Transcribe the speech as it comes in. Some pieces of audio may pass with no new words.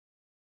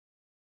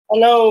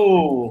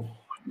Hello.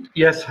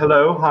 Yes,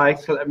 hello, hi.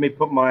 So let me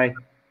put my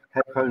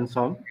headphones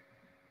on.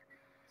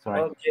 Sorry.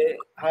 Okay.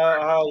 How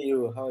are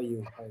you? How are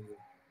you? How are you?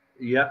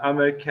 Yeah, I'm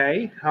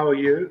okay. How are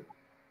you?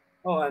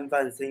 Oh, I'm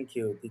fine. Thank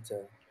you,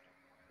 teacher.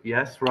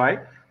 Yes,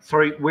 right.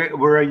 Sorry,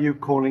 where are you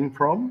calling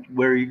from?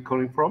 Where are you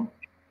calling from?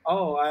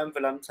 Oh, I'm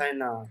from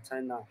China.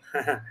 China.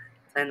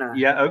 China.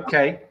 Yeah,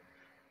 okay.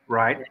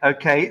 Right.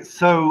 Okay.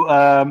 So,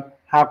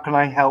 how can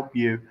I help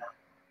you?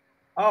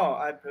 Oh,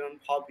 I can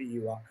help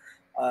you.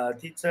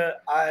 Teacher,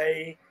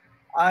 I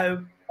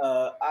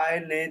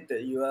need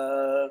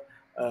your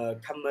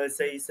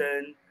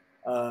conversation.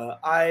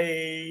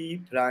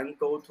 I plan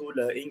go to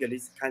the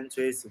English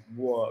countries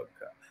work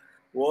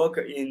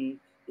in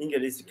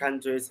English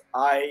countries.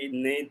 I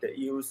need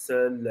use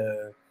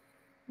the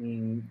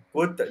Yeah.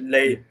 good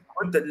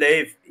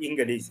live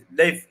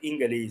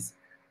English,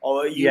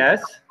 or you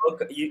Yes.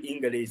 work in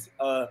English.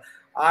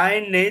 I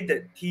need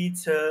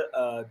teacher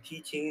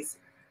teachings,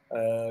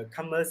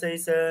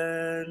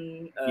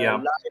 conversation, Yeah.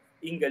 live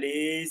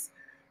English,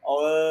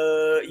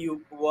 or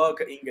you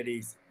work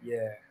English.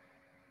 Yeah.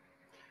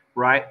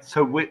 Right.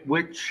 So,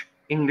 which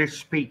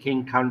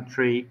English-speaking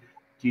country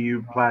do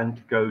you plan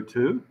to go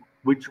to?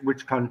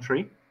 Which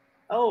country?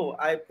 Oh,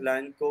 I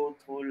plan go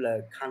to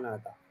the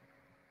Canada.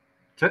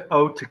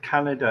 To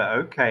Canada.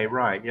 Okay,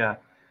 right. Yeah.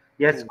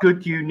 Yes, Mm.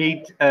 good. You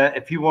need,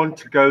 if you want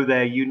to go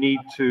there, you need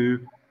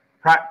to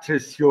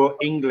practice your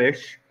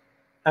English.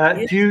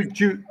 Yeah.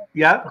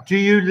 Yeah, do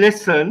you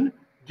listen?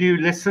 Do you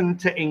listen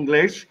to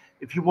English?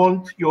 If you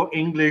want your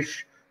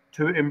English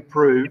to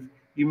improve,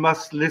 you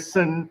must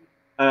listen,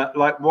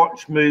 like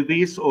watch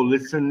movies or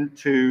listen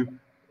to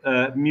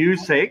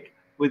music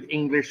with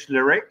English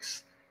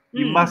lyrics.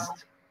 You Hmm.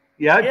 must,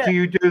 yeah, Yeah. do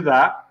you do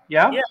that?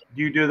 Yeah, Yeah.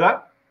 do you do Oh,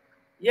 that?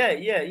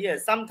 yeah.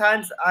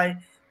 Sometimes I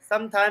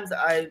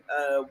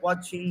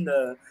watching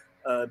the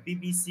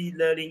BBC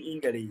Learning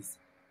English.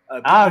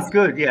 Ah, BBC,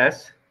 good,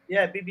 yes.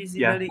 yeah, BBC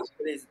Yeah. Learning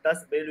English.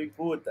 That's very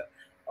good.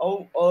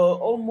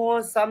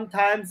 Almost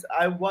sometimes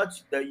I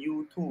watch the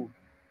YouTube,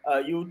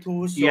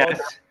 YouTube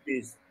Yes,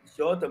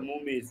 short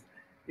movies.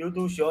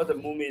 YouTube short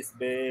movies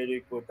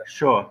very good.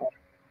 sure.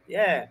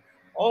 Yeah,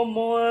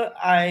 almost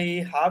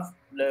I have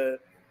the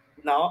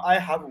now I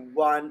have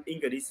one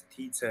English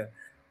teacher,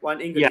 one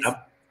English Yeah.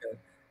 teacher.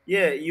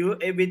 Yeah, you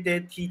everyday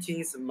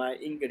teaching my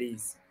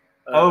English.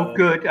 Oh, Uh,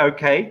 good.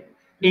 Okay.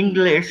 mm,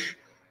 English.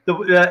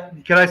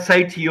 Can I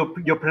say to you,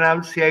 your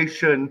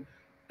pronunciation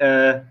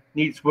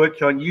needs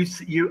work on.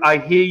 I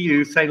hear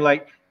you saying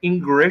like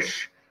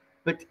English,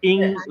 but yeah,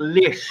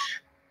 English.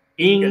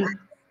 English,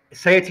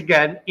 Say it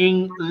again.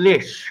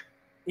 English.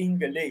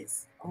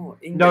 English. Oh,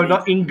 No, English,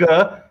 not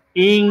Inga.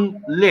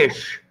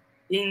 English.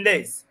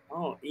 English.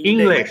 Oh,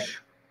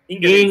 English,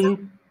 English.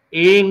 English.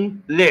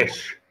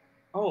 English.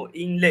 Oh,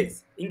 English,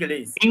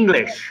 English,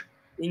 English.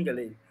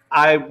 English.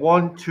 I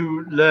want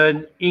to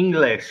learn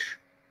English.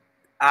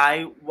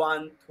 I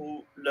want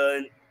to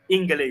learn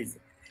English.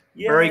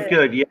 Very Yeah.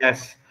 good,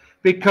 yes.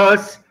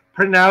 Because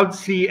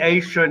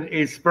pronunciation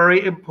is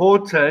very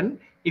important.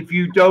 If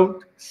you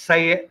don't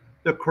say it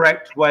the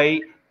correct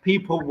way,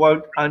 people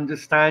won't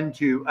understand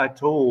you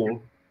at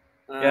all.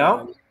 Yeah?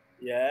 Uh,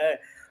 yeah.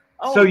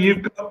 So Oh,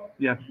 you've got,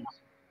 yeah.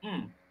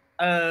 mm,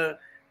 uh,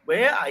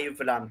 where are you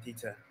from,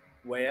 teacher?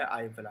 Where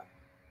are you from?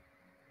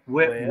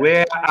 Where?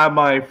 Where am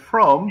I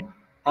from? Yeah.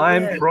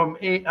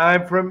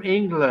 I'm from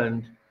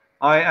England.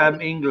 I Oh,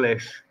 am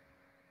English.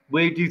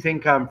 Where do you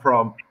think I'm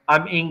from?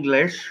 I'm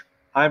English.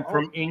 I'm oh,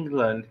 from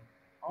England.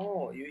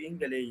 oh, you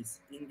English,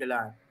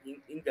 England,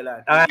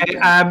 England, in I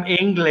England. am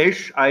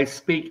English. I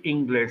speak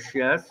English,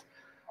 yes.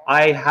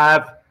 I Oh,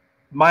 have,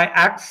 my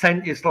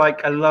accent is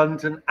like a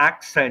London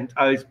accent.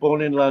 I was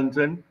born in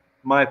London.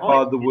 My oh,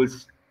 father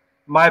was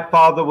my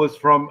father was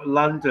from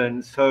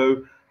London.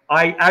 So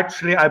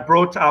I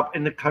brought up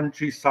in the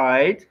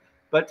countryside,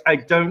 but I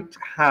don't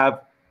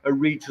have a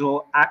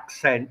regional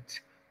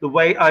accent. The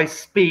way I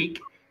speak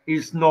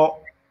is not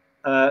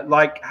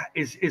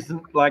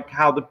isn't like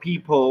how the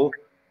people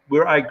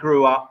where I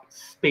grew up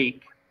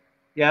speak.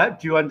 Yeah,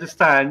 do you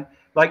understand?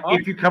 Like oh,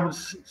 if you come to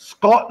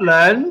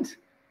Scotland,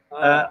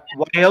 uh,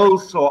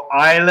 Wales or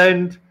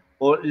Ireland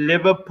or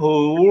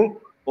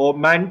Liverpool or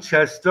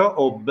Manchester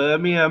or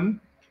Birmingham,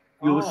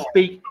 you will oh,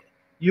 speak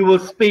you will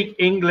speak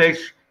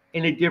English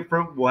in a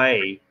different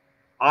way.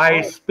 I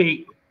oh,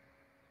 speak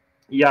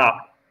yeah,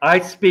 I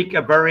speak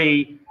a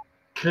very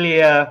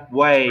clear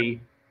way.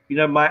 You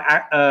know,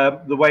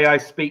 the way I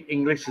speak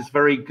English is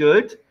very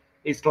good.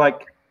 It's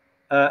like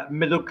a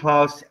middle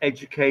class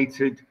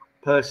educated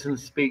person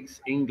speaks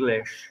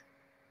English.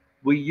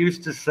 We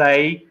used to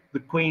say the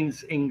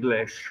Queen's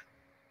English.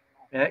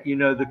 Yeah, you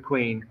know the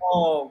Queen.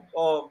 oh,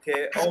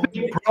 okay, Speak okay,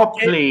 okay.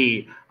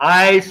 properly.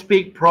 I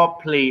speak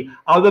properly.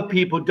 Other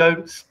people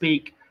don't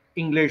speak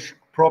English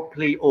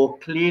properly or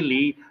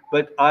clearly,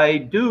 but I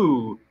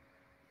do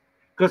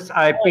because Oh,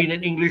 I've been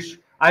an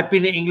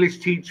English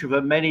teacher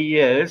for many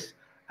years,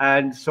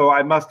 and so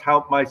I must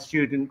help my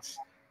students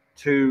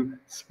to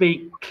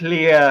speak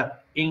clear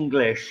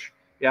English.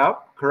 Yeah,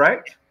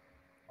 correct.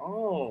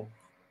 oh,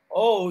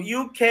 Oh,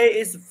 UK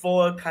is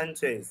 4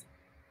 countries.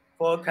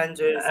 4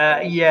 countries.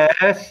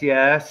 Yes,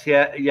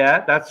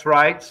 yeah, that's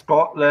right.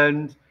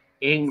 Scotland,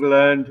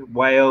 England,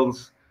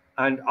 Wales,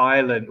 and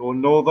Ireland, or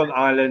Northern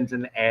Ireland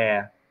and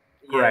Ayr.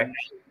 Yeah, Correct.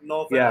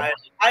 Northern Yeah.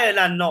 Ireland.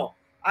 Ireland, no.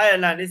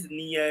 Ireland is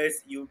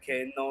nearest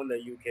UK, not the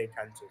UK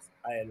countries.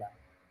 Ireland.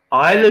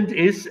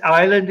 Yeah.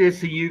 Ireland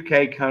is a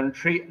UK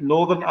country.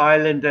 Northern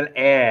Ireland and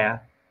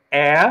Ayr.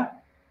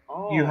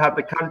 You Oh, have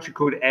the country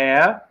called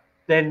Ayr.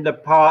 Then the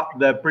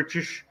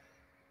British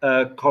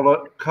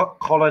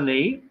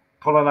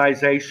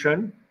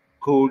colonization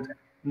called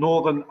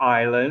Northern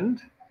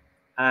Ireland,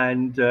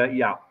 and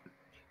yeah,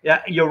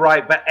 you're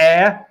right. But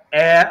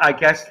I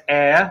guess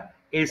Ayr yeah.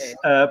 is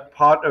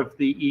part of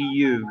the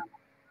EU.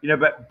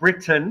 But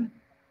Britain,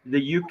 the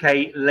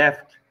UK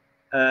left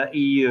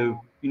EU.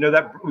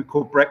 That we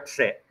call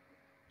Brexit.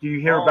 Do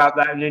you hear Oh, about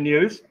that in the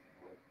news?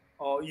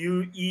 oh,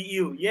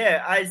 EU.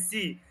 Yeah, I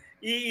see.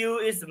 EU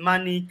is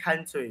money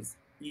countries.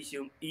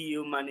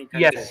 EU money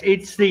countries. Yes,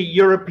 it's the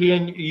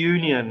European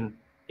Union.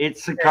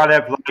 It's a Yeah. kind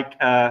of like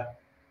a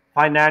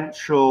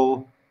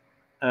financial,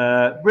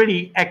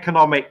 really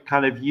economic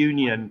kind of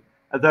union,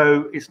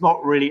 although it's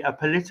not really a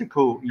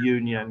political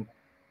union,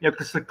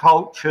 because the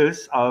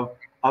cultures are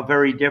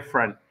very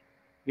different.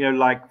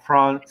 Like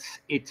France,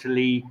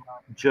 Italy,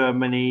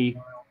 Germany,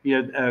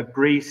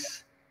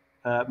 Greece,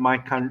 my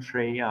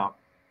country. Yeah.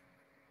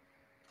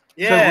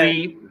 So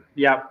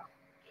Yeah.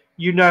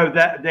 yeah,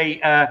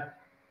 that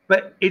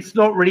but it's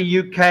not really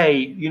UK.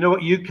 You know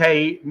what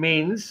UK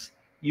means?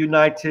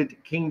 United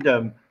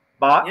Kingdom. Yeah.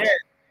 But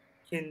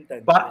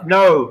Kingdom.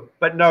 Yeah.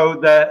 but no,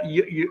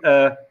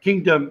 the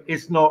kingdom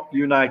is not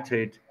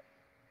united.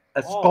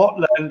 Oh,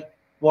 Scotland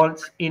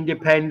wants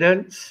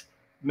independence.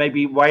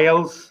 Maybe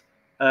Wales,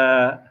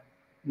 uh,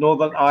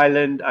 Northern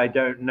Ireland. I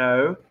don't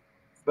know,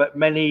 but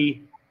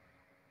many.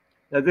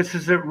 Now, this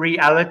is a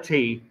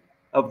reality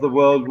of the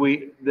world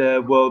we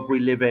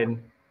live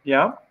in.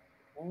 Yeah.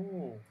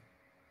 oh.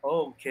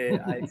 Okay,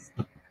 I see.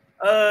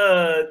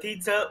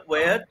 Teacher,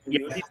 where do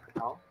you Yes. live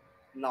now?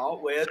 Now,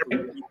 where do you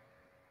Sorry. live?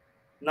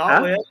 Now,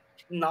 Huh? where?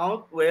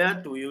 Now, where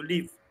do you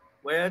live?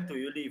 Where do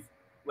you live?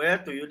 Where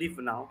do you live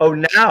now? Oh,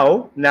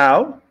 now.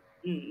 Now.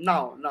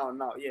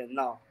 Yeah,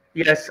 now.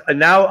 Yes,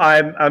 now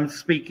I'm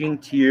speaking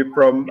to you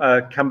from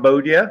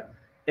Cambodia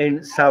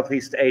in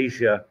Southeast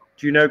Asia.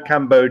 Do you know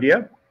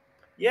Cambodia?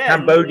 Yeah,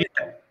 Cambodia,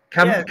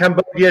 yeah,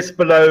 Cambodia is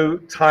below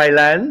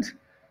Thailand,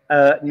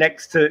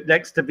 next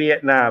to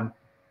Vietnam.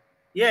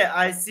 yeah.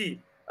 I see.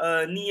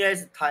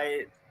 Nearest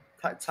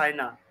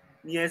China,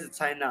 nearest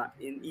China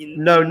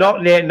No,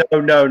 not near.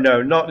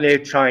 No, not near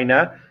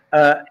China.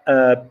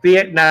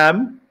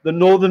 Vietnam, the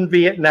northern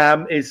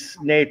Vietnam is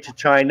near to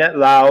China.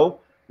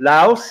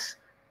 Laos,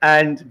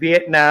 and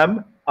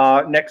Vietnam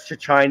are next to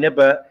China,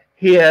 but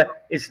here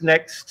is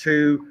next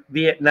to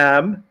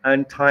Vietnam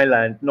and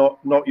Thailand,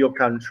 not your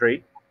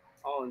country.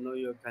 Oh no,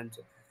 your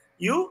country.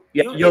 You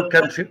Yeah, you in your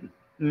country.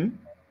 Hmm?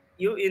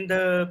 you in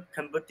the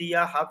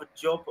Cambodia have a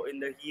job in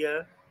the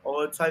here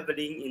or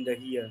traveling in the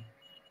here?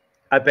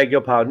 I beg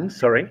your pardon.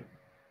 Sorry.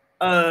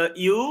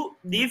 You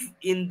live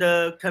in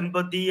the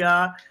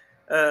Cambodia.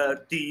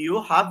 Do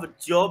you have a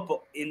job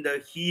in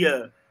the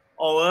here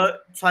or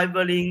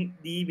traveling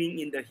living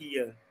in the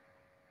here?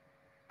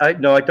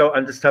 No, I don't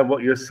understand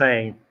what you're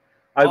saying.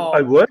 I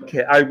Oh, work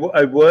here. I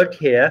work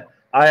here.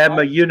 I am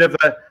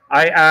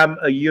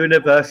a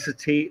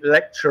university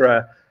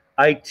lecturer.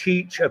 I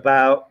teach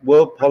about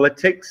world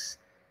politics,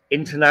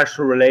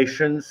 international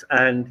relations,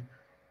 and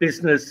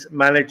business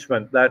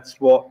management. That's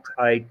what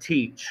I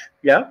teach.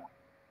 Yeah.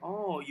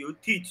 oh, you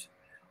teach.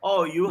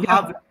 Oh, you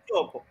have a Yeah.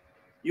 job.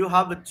 You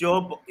have a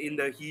job in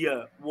the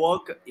here.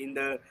 Work in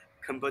the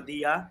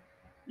Cambodia.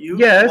 You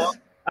work.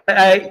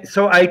 Yes.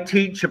 So I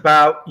teach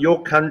about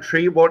your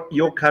country, what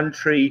your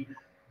country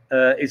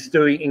is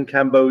doing in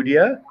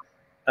Cambodia.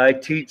 I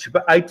teach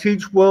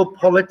world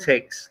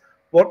politics.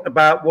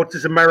 What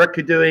is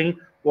America doing?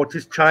 What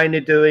is China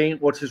doing?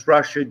 What is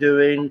Russia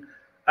doing?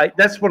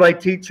 That's what I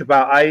teach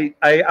about.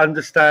 I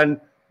understand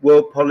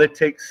world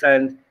politics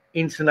and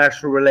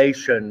international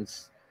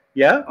relations.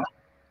 Yeah.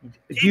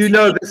 Do you Teach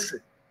know this?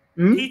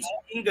 Hmm? teach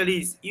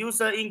English.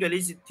 Use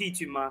English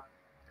teach ma.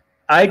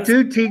 I Use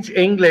do teach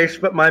English,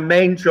 but my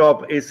main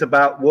job is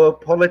about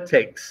world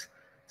politics.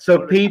 So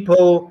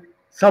politics.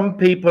 some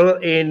people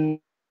in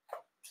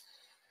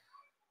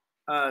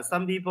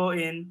Some people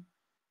in.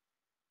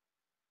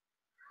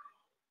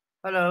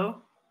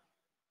 Hello.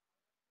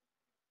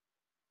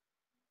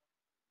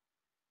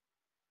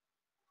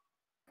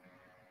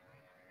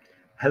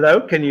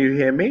 Hello, can you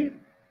hear me?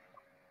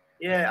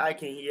 Yeah, I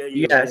can hear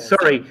you. Yeah, Yes.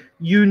 sorry.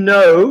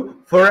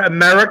 For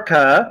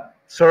America,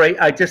 sorry,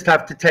 I just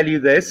have to tell you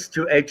this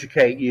to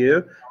educate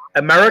you.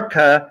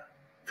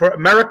 For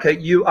America,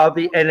 you are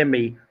the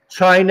enemy.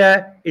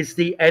 China is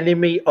the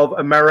enemy of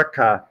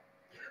America.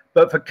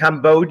 But for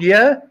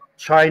Cambodia,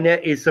 China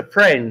is a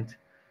friend.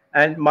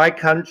 And my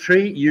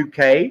country,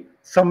 UK,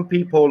 some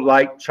people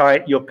like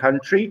your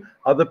country,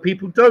 other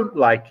people don't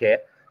like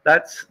it.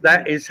 That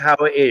is how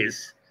it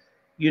is.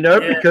 Yeah.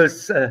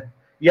 Because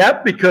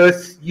Yeah,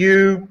 because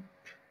your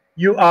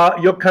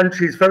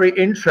country is very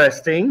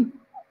interesting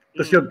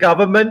because your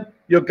government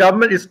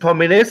is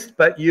communist,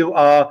 but you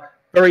are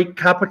very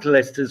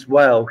capitalist as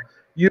well.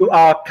 You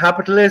are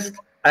capitalist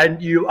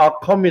and you are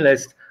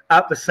communist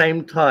at the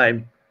same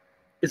time.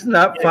 Isn't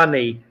that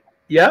funny?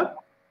 Yeah.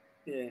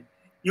 Yeah.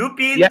 You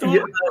been Yeah.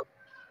 to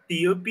do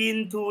you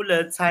been to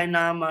the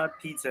China,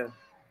 teacher?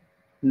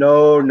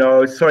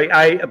 No. Sorry,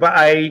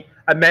 I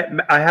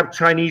have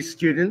Chinese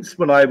students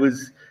when I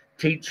was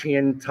teaching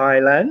in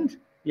Thailand.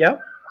 Yeah.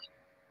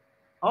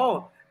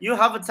 Oh, you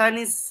have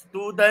Chinese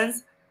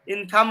students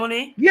in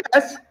company?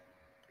 Yes.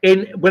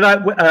 In a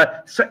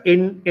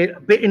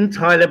bit in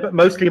Thailand, but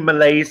mostly in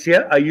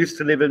Malaysia. I used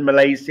to live in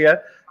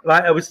Malaysia.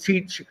 Like I was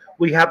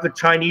we have the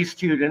Chinese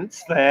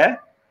students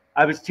there.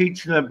 I was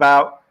teaching them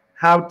about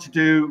how to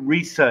do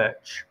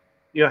research.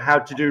 You know how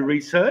to do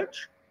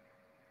research.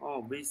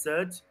 Oh,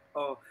 research.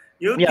 Oh,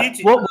 you Yeah.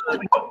 teach.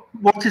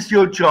 What is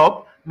your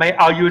job?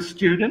 Are you a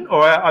student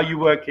or are you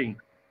working?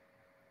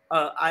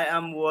 I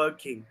am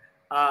working.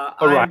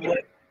 All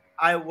right.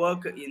 I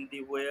work in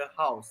the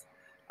warehouse.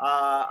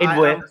 In I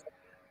where?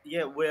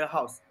 am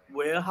warehouse.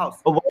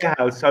 Warehouse. A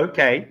warehouse.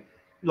 Okay.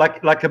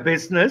 Like a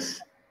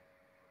business.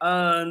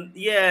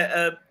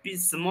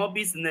 Small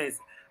business.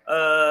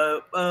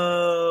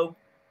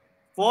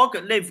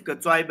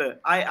 Forklift driver.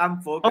 I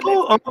am forklift.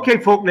 Oh, okay,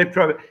 forklift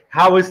driver.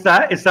 How is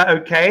that? Is that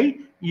okay?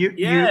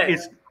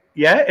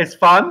 It's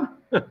fun.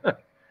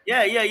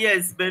 Yeah.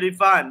 It's very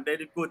fun,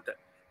 very good.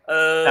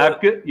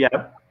 Good.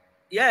 Yeah.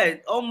 Yeah.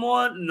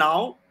 Almost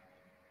now,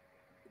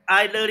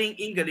 I learning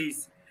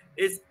English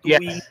is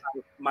doing Yes.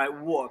 my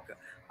work.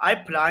 I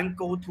plan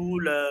go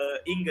to the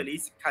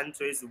English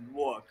countries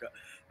work.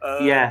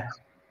 Yeah.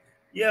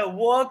 Yeah,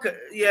 work.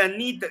 Yeah,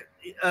 need.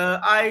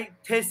 I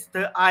test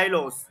the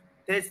IELTS.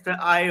 Test the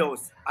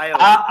IELTS.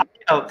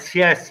 IELTS.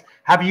 Yes.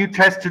 Have you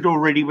tested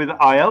already with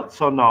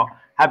IELTS or not?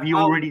 Have you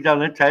already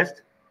done a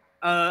test?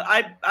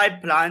 I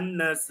plan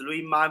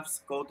 3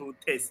 months go to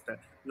test.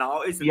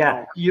 Now it's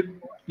Yeah.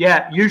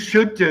 no. You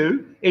should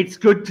do. It's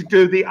good to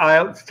do the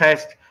IELTS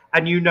test,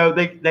 and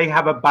they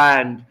have a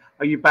band.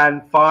 Are you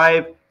band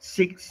 5,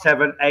 6,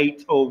 7,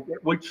 8, or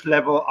which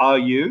level are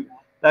you?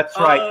 That's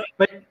right.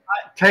 But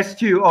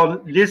test you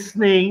on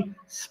listening,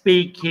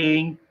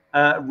 speaking,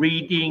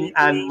 reading,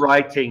 and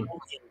writing.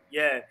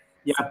 Yeah.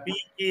 Yeah.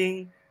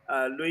 Speaking,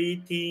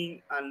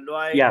 reading, and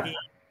Yeah. writing,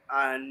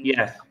 and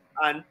Yes.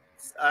 and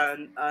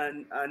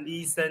and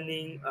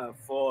listening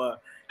for.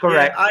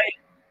 Correct.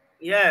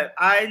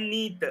 I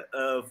need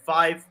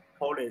 5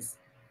 police.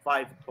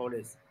 5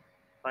 police.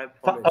 5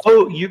 police.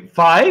 Oh, you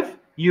 5?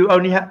 You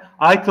only have.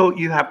 I thought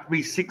you have to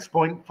be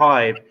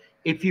 6.5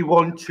 if you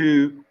want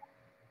to.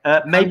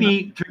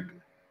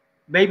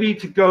 Maybe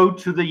to go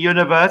to the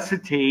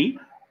university.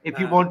 If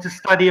you want to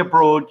study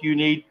abroad, you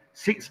need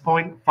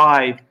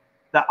 6.5,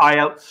 the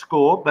IELTS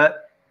score.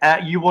 But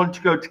you want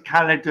to go to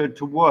Canada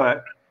to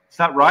work. Is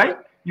that right?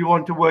 You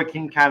want to work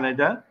in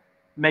Canada?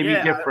 Maybe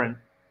different.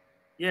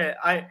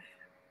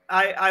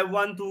 I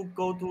want to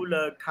go to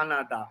the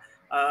Canada.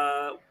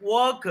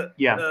 Work.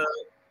 Yeah.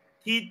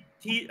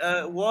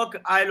 Work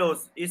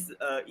IELTS is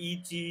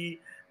EG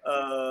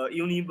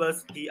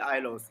university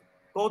IELTS.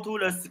 Go to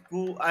the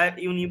school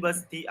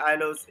university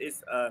IELTS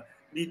is a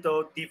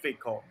little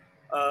difficult.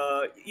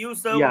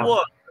 User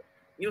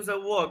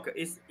work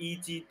is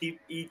EG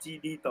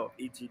little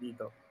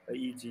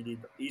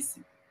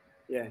easy.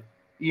 Yeah.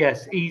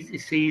 Yes,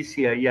 it's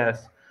easier.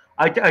 Yes,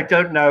 I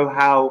don't know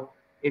how,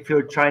 if you're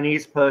a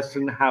Chinese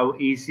person, how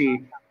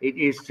easy it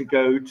is to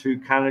go to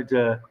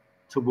Canada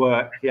to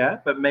work. Yeah,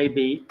 but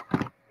maybe.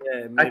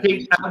 Yeah, I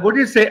maybe. think what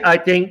is it? I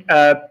think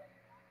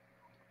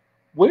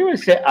where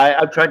is it?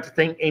 I'm trying to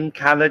think. In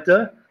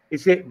Canada,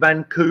 is it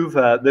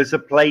Vancouver? There's a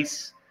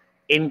place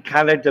in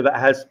Canada that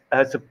has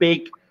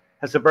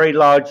a very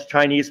large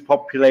Chinese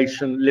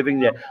population living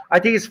there. I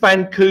think it's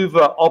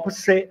Vancouver,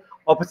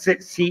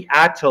 opposite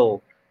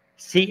Seattle.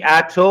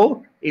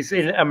 Seattle is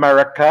in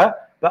America,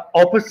 but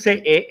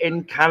opposite it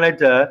in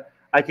Canada,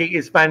 I think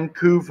is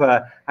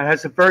Vancouver, and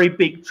has a very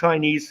big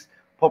Chinese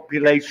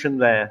population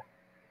there.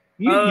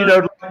 You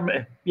know,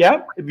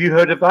 yeah? Have you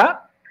heard of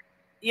that?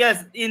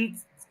 Yes, in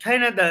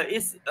Canada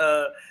is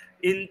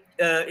in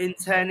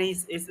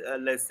Chinese is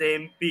the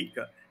same big,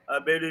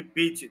 very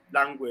big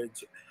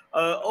language.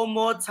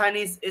 Almost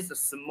Chinese is a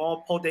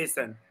small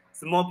population,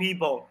 small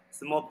people,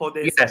 small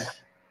population.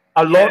 Yes.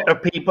 A lot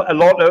of people,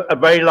 a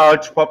very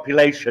large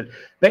population.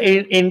 But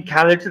in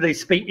Canada, they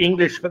speak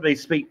English, but they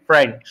speak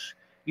French.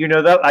 You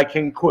know that, like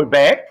in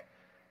Quebec,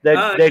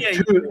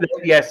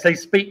 yes, they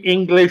speak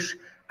English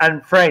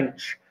and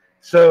French.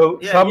 So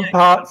some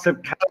parts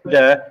of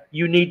Canada,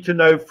 you need to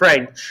know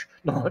French,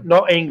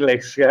 not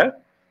English. Yeah.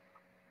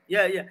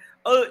 Yeah.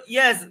 Oh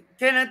yes,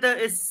 Canada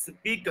is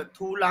speak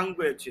 2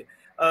 language.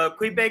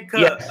 Quebec,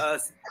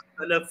 Yes.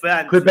 the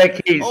French.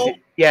 Quebecese,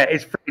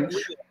 it's French.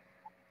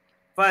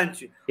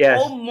 French. Yes.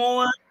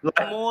 More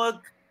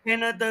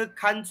Canada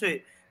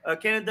country.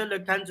 Canada the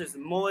countries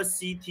more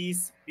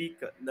cities speak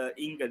the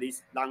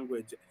English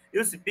language.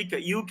 You speak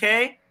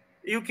UK?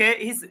 UK,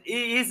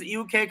 his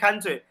UK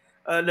country.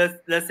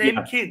 The same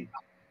Yeah. king,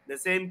 the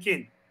same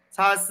king.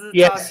 查斯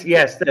Yes,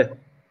 yes,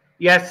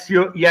 yes.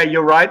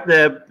 You're right.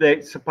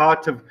 It's a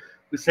part of.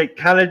 We say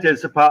Canada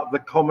is a part of the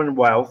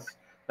Commonwealth.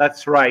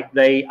 That's right.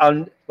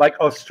 Like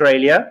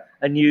Australia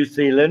and New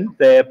Zealand,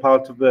 they're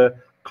part of the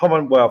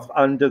Commonwealth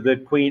under the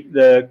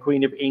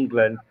Queen of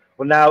England.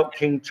 Well, now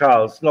King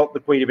Charles, not the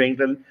Queen of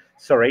England.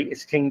 Sorry,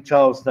 it's King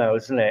Charles now,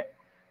 isn't it?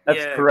 That's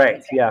Yeah,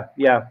 correct. Yeah,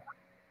 yeah.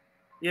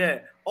 yeah.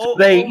 So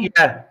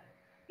yeah.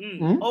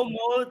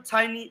 Almost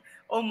Chinese,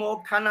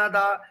 almost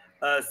Canada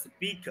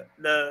speak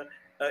the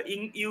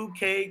in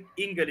UK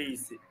English.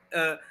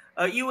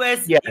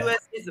 US Yes.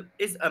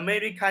 is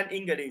American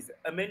English.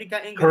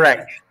 American English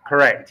is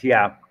Correct.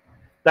 Yeah,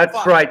 that's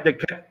fast. right.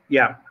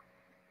 Yeah.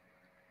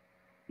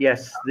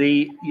 Yes,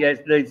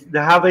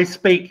 how they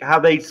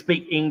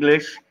speak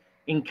English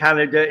in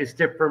Canada is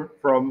different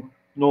from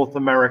North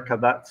America.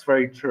 That's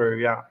very true.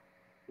 Yeah.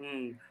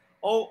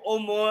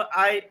 Almost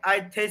I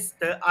test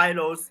the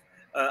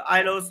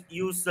IELTS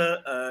user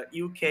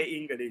UK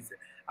English.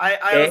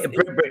 IELTS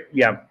is,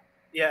 Yeah.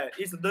 yeah,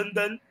 it's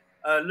London.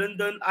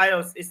 London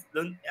IELTS is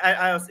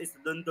IELTS is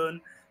London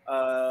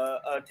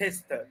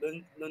test.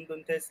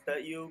 London test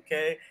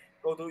UK.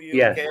 Go to UK.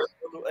 Yes.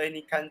 Go to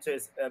any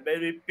countries.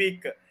 Very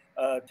big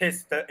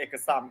test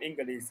exam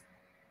English.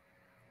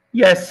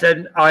 Yes,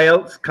 and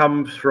IELTS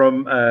comes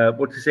from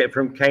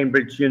from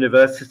Cambridge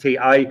University.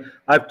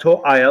 I've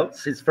taught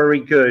IELTS. It's very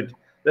good.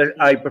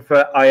 I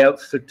prefer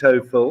IELTS to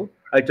TOEFL.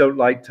 I don't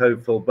like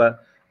TOEFL,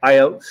 but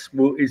IELTS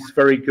is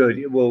very good.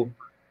 It will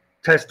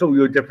test all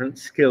your different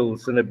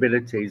skills and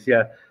abilities.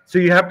 Yeah. So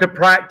you have to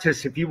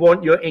practice if you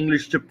want your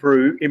English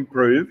to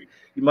improve.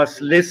 You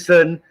must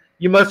listen.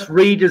 You must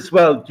read as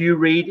well. Do you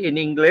read in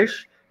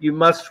English? You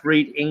must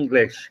read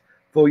English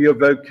for your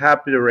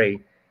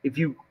vocabulary. If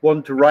you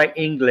want to write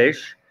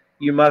English,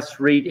 you must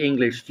read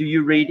English. Do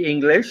you read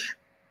English?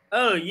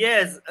 Oh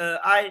yes,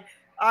 I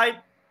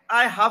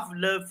have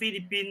the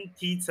Philippine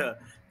teacher.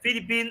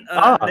 Philippine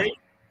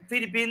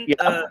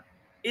Yeah.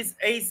 is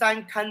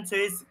Asian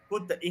countries,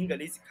 good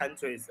English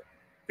countries.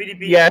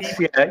 Philippine Yes,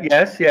 people.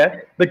 yeah.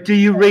 But do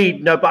you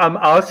read? No, but I'm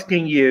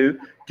asking you,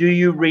 do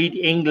you read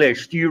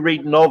English? Do you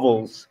read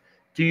novels?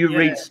 Do you Yeah,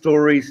 read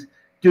stories?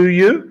 Do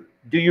you?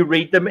 Do you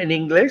read them in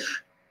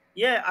English?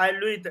 yeah. I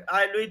read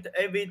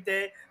every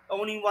day.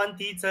 Only one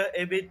teacher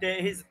every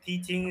day. His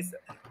teachings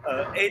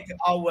 8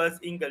 hours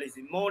English.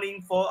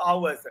 Morning 4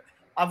 hours.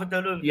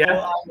 Afternoon four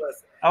Yeah.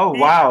 hours. Oh, He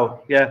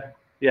wow. Yeah.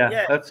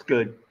 yeah. That's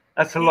good.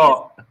 That's a He is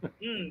lot.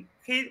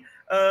 he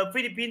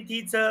Philippine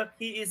teacher.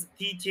 He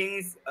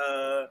teaches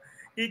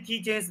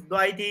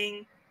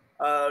writing,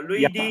 Yeah.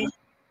 reading,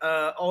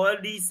 or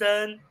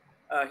listen.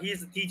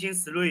 He's teaching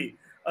three.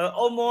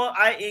 Almost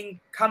I in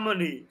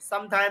company.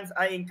 Sometimes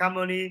I in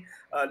company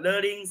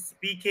learning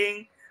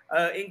speaking.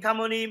 In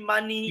company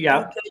money Yeah.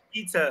 UK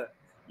teacher.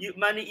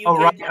 Money Oh,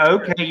 UK right. teacher.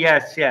 Okay.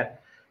 Yes. Yeah. Mm.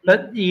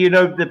 But you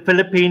know, the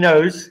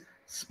Filipinos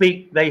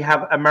speak. They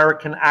have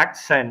American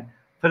accent.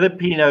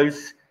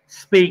 Filipinos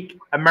speak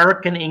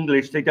American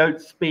English. They don't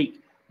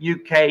speak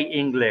UK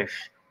English.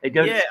 They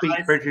don't Yeah,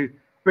 speak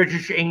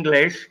British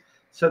English.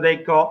 So they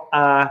got.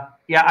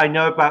 Yeah, I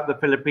know about the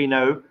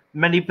Filipino.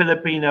 Many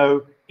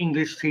Filipino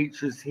English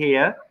teachers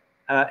here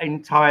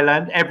in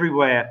Thailand.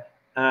 Everywhere.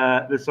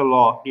 There's a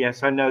lot.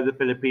 Yes, I know the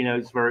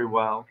Filipinos very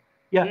well.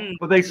 Yeah,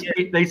 but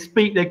yeah.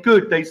 they're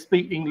good. They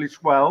speak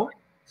English well,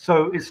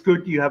 so it's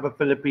good you have a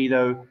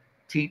Filipino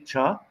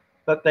teacher,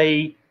 but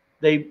they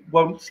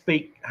won't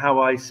speak how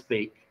I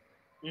speak.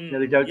 No,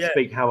 they don't Yeah.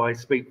 speak how I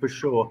speak for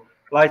sure.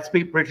 Well, I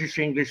speak British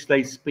English.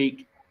 They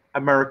speak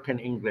American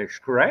English,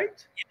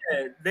 correct?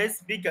 They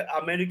speak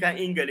American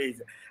English.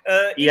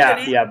 Yeah,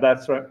 English, yeah,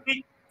 that's right.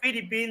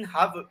 Philippines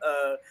have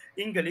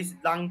English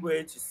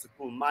language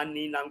school,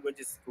 many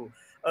language school.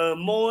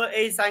 More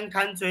Asian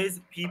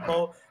countries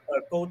people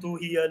go to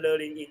here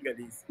learning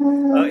English.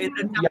 In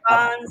the Yeah.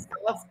 Japan,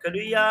 South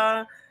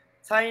Korea,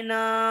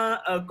 China,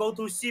 go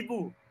to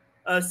Cebu.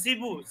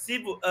 Cebu,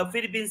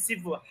 Philippines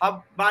Cebu have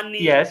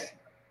many Yes.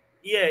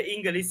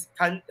 English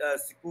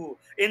school.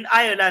 In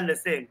Ireland, the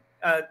same.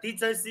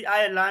 Teachers in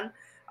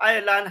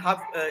Ireland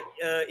have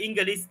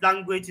English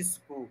language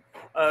school.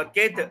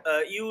 Get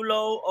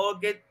Euro or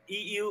get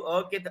EU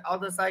or get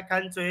outside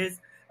countries.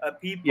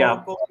 People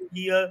Yeah. go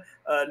here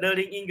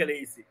learning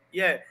English.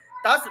 Yeah,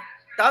 that's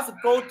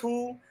go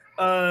to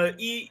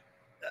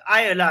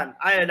Ireland.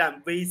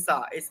 Ireland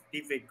visa is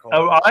difficult.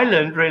 Oh,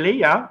 Ireland, really?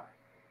 Yeah.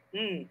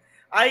 Mm.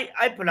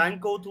 I plan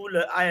go to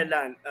the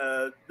Ireland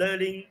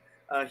learning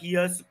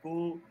here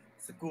school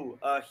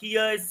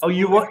here Oh, school is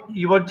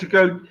you want to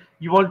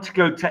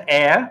go to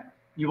Air?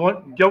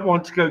 Don't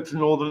want to go to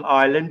Northern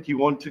Ireland. You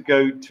want to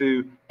go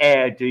to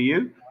Air, do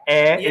you?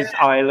 Air yeah is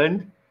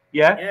Ireland.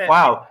 Yeah. yeah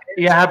Wow.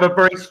 You have a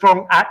very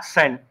strong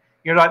accent.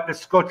 You're like the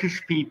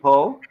Scottish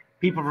people.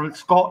 People from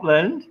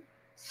Scotland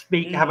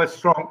have mm, a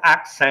strong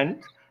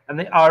accent, and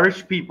the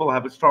Irish people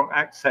have a strong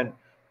accent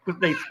because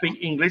they speak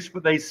English,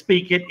 but they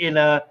speak it in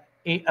a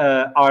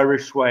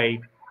Irish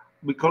way.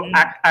 We call mm,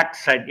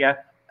 accent. Yeah.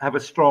 Have a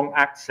strong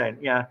accent.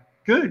 Yeah.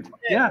 Good.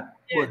 Yeah.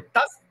 Yeah,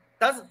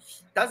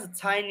 that's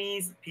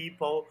Chinese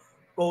people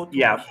go to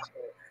Yeah.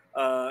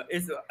 here.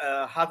 Is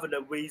have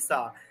the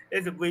visa.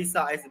 Is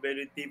visa is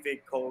very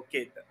difficult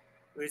get.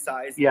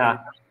 Visa is very Yeah.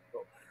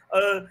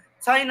 difficult.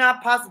 China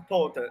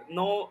passport,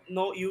 no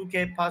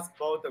UK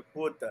passport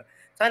good.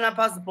 China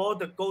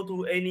passport go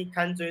to any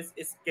countries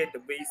is get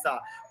visa.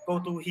 Go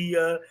to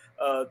here,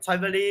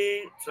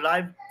 traveling,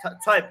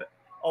 tribe,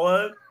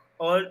 or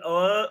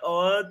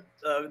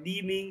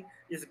living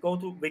is go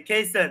to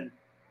vacation,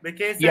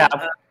 Yeah.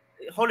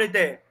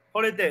 holiday,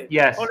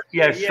 Yes.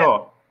 Yes. yeah.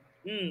 Sure.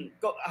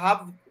 Go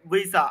have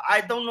visa.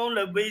 I don't know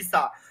the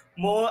visa.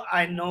 More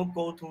I know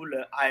go to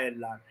the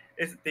Ireland.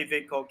 It's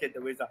difficult get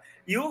the visa.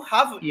 You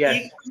have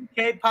Yes.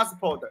 UK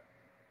passport.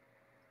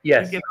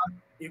 Yes.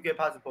 UK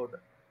passport.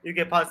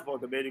 UK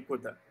passport very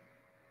good.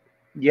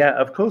 Yeah.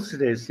 Of course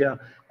it is. Yeah.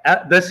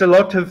 There's a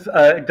lot of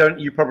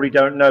you probably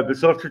don't know, but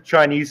there's a lot of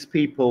Chinese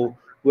people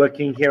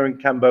working here in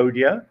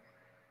Cambodia.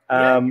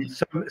 Yeah.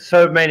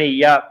 So many.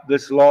 Yeah.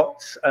 There's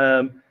lots.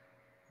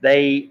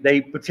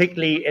 They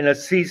particularly in a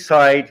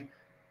seaside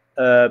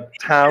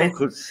town Yes.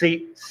 called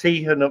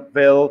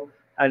Sihanoukville,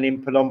 and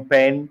in Phnom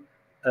Penh,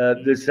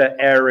 there's an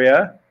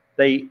area.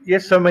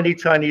 There's so many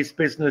Chinese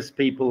business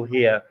people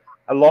here.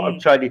 A lot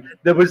of Chinese.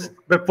 There was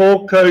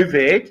before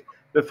COVID.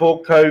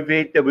 Before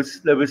COVID,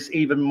 there was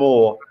even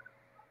more.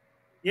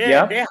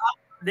 Yeah, Yeah.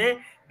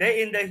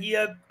 they in the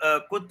here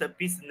good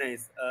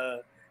business.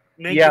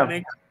 Make Yeah.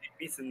 make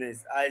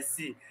business. I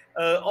see.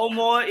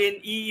 Almost in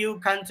EU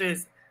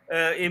countries,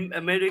 in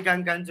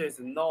American countries,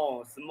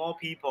 no small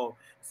people,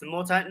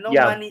 no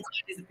Yeah. money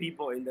Chinese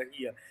people in the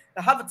here.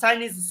 I have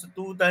Chinese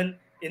student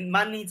in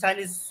money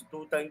Chinese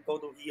student go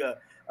to here,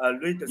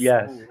 read the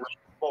Yes. school,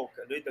 book,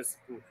 read the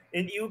school.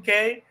 In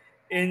UK,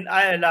 in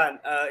Ireland,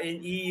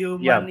 in EU,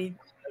 Yeah. money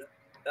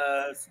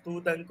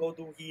student go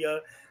to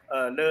here,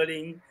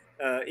 learning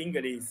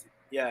English.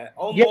 Yeah, Yes.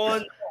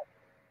 almost.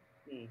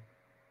 Mm.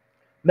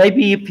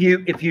 Maybe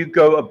if you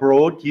go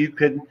abroad, you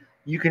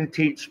can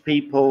teach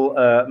people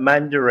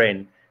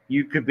Mandarin.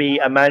 You could be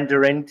a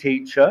Mandarin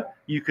teacher.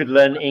 You could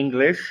learn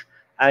English,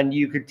 and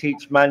you could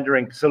teach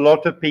Mandarin because a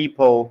lot of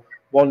people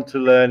want to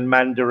learn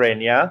Mandarin.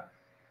 Yeah.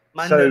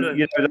 So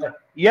Mandarin.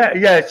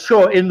 yeah,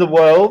 sure. In the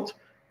world,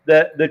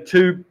 the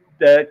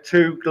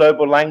two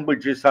global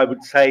languages I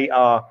would say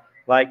are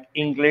like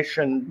English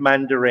and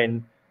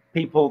Mandarin.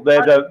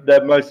 They're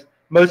the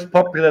most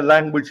popular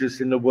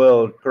languages in the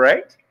world.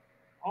 Correct?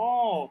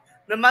 Oh,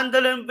 the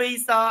Mandarin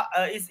visa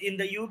is in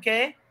the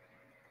UK.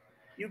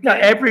 No, UK.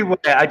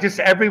 everywhere. I just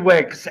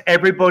everywhere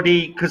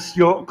because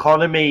your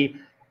economy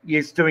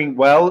is doing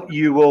well.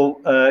 You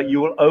will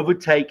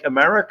overtake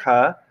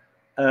America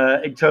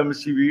in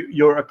terms of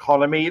your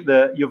economy.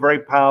 You're a very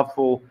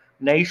powerful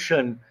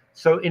nation.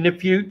 So in the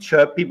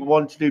future, people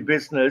want to do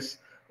business.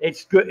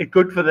 It's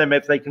good for them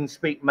if they can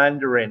speak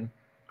Mandarin.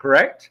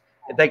 Correct?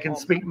 If they can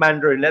speak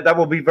Mandarin, that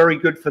will be very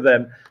good for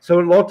them. So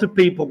a lot of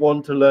people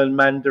want to learn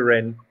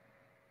Mandarin.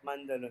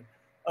 Mandarin.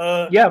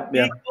 Yeah, yeah.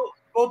 People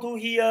go to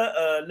here.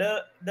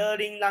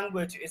 Learning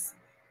language is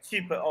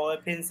cheaper or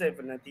expensive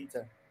than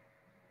teacher.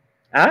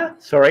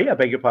 Sorry, I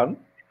beg your pardon.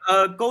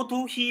 Go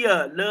to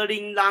here.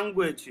 Learning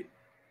language.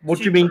 What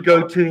do you Cheaper. mean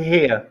go to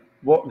here?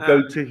 What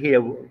go to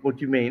here? What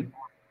do you mean?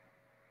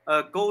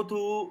 Go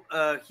to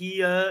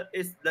here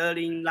is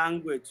learning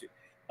language.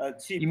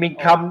 Cheap. You mean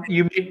come?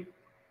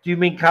 Do you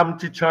mean come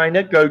to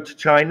China? Go to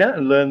China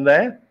and learn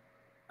there?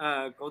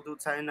 Go to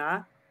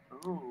China.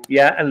 Oh.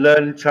 Yeah, and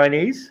learn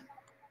Chinese.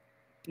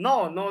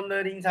 No, no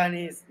learning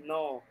Chinese.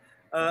 No.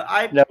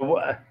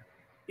 No.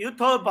 You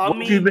told about What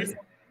me. do you This,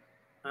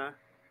 mean?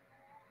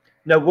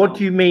 No. What no.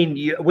 do you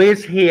mean?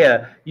 Where's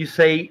here? You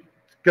say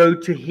go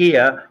to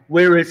here.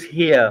 Where is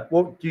here?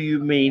 What do you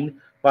mean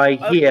by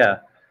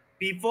here?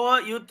 Before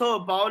you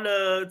talk about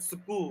the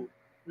school,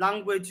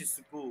 language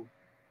school.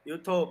 You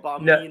talk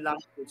about No. me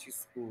language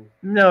school.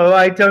 No,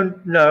 I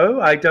don't know.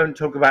 I don't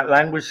talk about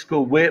language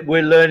school. We're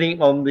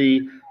learning on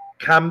the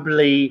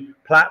Cambly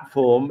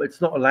platform.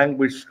 It's not a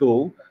language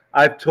school.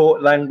 I've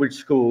taught language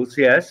schools,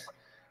 yes.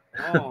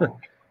 Oh.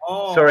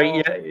 Oh. Sorry,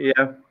 Oh.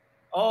 yeah.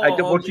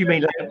 Oh. What do you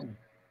mean?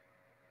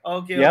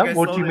 Okay. Yeah, Okay.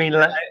 what do you Sorry. mean?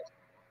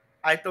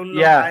 I don't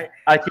know. Yeah,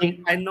 I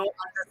think. I know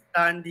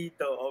understand it.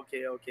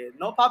 Okay. Okay.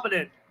 No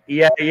problem.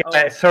 Yeah.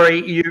 Oh.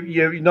 Sorry,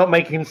 you're not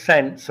making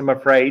sense. I'm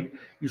afraid.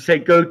 You say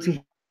go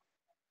to.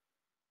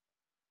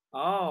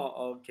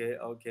 Oh. Okay.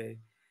 Okay.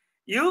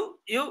 You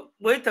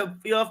wait.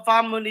 Your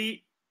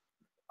family.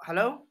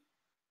 Hello.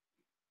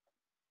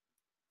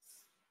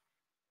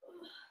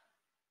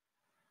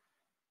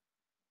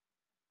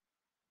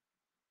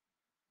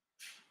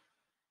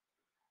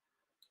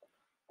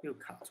 又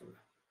卡住了，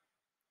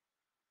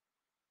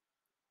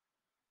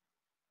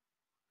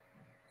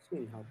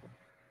信号不好。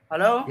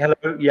Hello. Hello.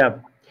 Yeah.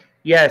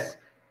 Yes.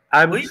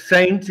 I'm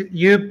saying to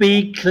you,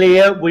 be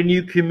clear when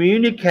you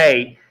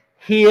communicate.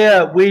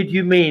 Here, where do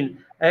you mean?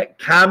 At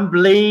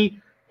Cambly,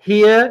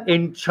 here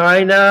in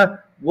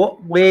China.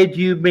 Where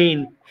do you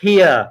mean?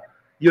 Here.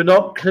 You're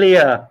not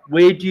clear.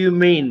 Where do you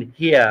mean?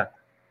 Here.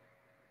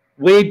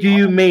 Where do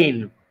you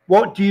mean?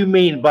 What do you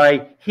mean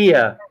by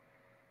here?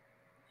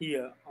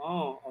 Here.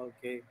 Oh,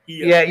 okay.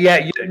 Here. Yeah,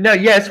 yeah. No,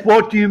 yes.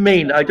 What do you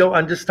mean? I don't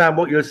understand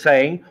what you're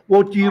saying.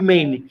 What do you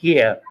mean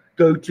here?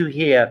 Go to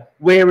here.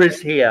 Where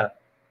is here?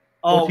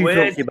 What Oh, are you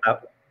where is? talking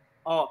about?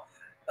 Oh,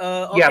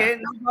 Yeah,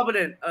 okay, no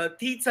problem.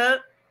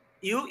 Teacher,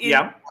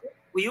 yeah.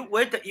 you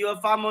with your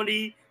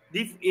family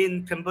live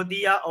in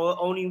Cambodia or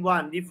only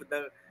one live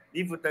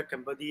the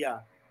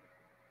Cambodia?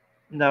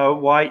 No,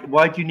 why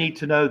do you need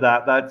to know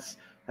that?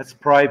 That's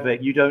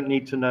private. You don't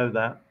need to know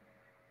that.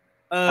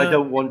 I Uh,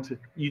 don't want to.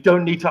 You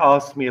don't need to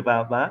ask me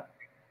about that.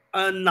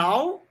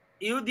 Now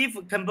you live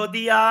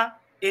Cambodia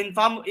in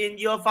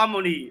your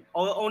family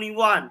or only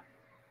one?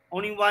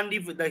 Only one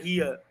live the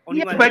here. Only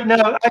Yeah, one live.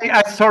 but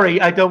no,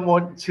 sorry, I don't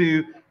want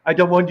to. I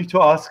don't want you to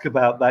ask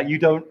about that. You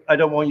don't. I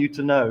don't want you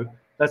to know.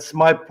 That's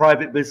my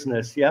private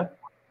business. Yeah.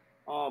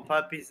 Oh,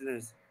 part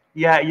business.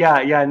 Yeah, yeah,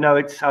 yeah. No,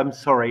 it's. I'm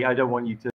sorry. I don't want you to.